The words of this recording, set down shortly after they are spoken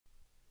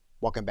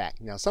Welcome back.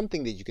 Now,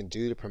 something that you can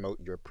do to promote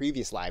your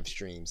previous live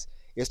streams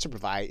is to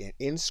provide an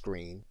end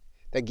screen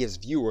that gives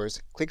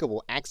viewers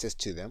clickable access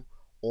to them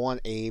on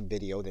a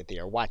video that they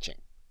are watching.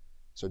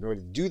 So in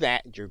order to do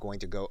that, you're going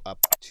to go up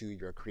to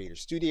your Creator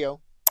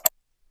Studio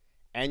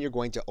and you're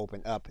going to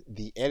open up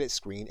the edit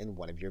screen in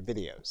one of your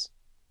videos.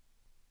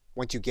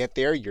 Once you get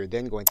there, you're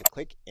then going to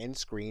click End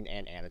Screen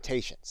and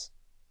Annotations.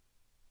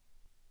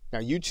 Now,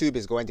 YouTube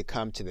is going to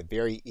come to the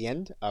very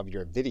end of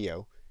your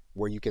video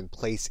where you can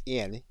place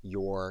in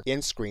your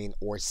end screen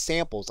or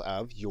samples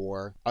of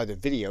your other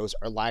videos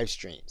or live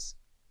streams.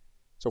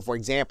 So for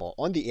example,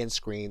 on the end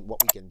screen,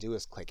 what we can do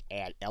is click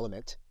Add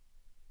Element.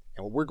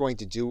 And what we're going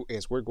to do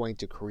is we're going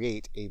to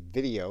create a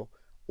video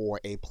or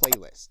a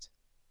playlist.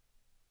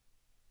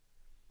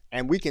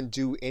 And we can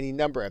do any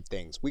number of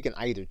things. We can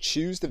either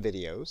choose the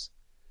videos,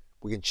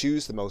 we can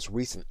choose the most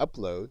recent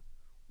upload,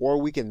 or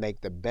we can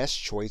make the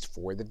best choice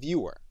for the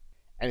viewer.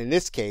 And in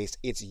this case,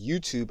 it's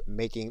YouTube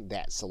making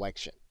that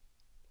selection.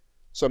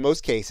 So in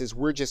most cases,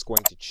 we're just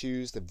going to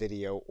choose the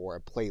video or a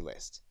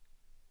playlist.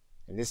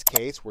 In this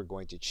case, we're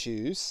going to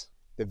choose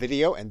the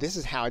video, and this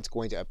is how it's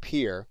going to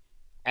appear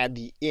at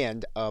the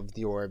end of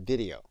your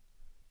video.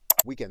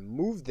 We can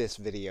move this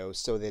video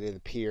so that it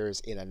appears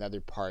in another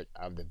part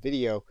of the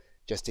video,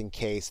 just in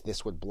case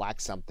this would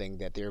block something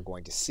that they're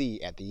going to see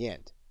at the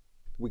end.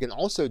 What we can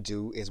also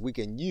do is we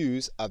can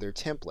use other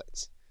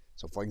templates.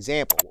 So for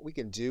example, what we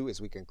can do is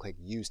we can click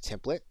Use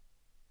Template.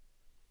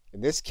 In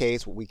this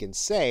case, what we can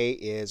say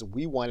is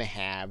we want to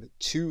have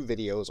 2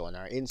 videos on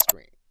our end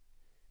screen.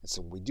 And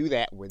so when we do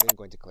that, we're then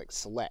going to click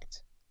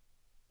Select.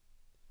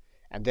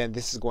 And then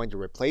this is going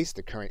to replace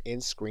the current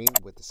end screen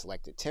with the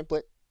selected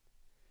template.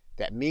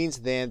 That means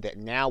then that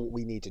now what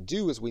we need to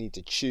do is we need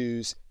to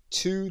choose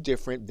 2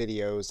 different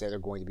videos that are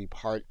going to be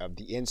part of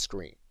the end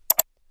screen.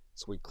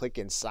 So we click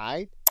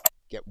inside,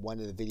 get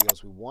one of the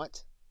videos we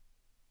want.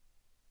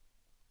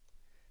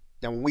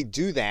 Now when we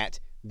do that,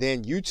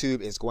 then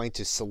YouTube is going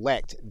to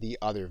select the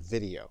other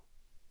video.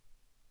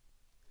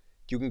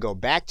 You can go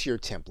back to your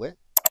template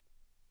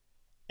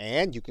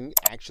and you can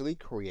actually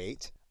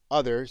create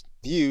other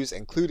views,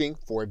 including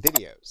for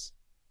videos.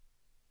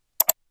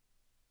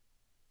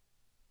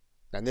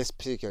 Now in this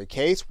particular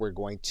case, we're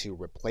going to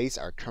replace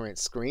our current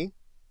screen.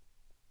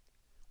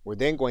 We're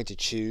then going to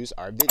choose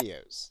our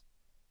videos.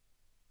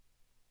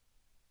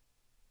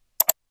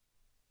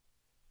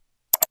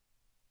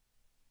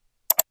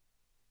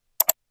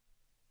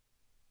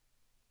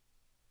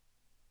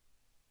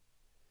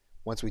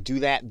 Once we do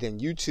that, then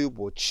YouTube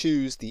will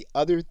choose the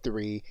other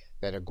 3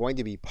 that are going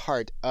to be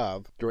part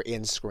of your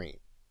end screen.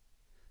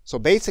 So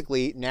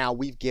basically, now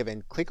we've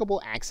given clickable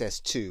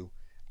access to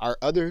our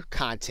other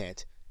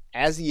content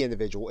as the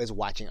individual is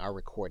watching our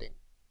recording.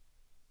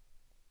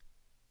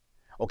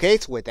 Okay,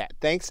 so with that,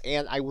 thanks,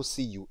 and I will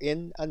see you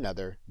in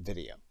another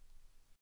video.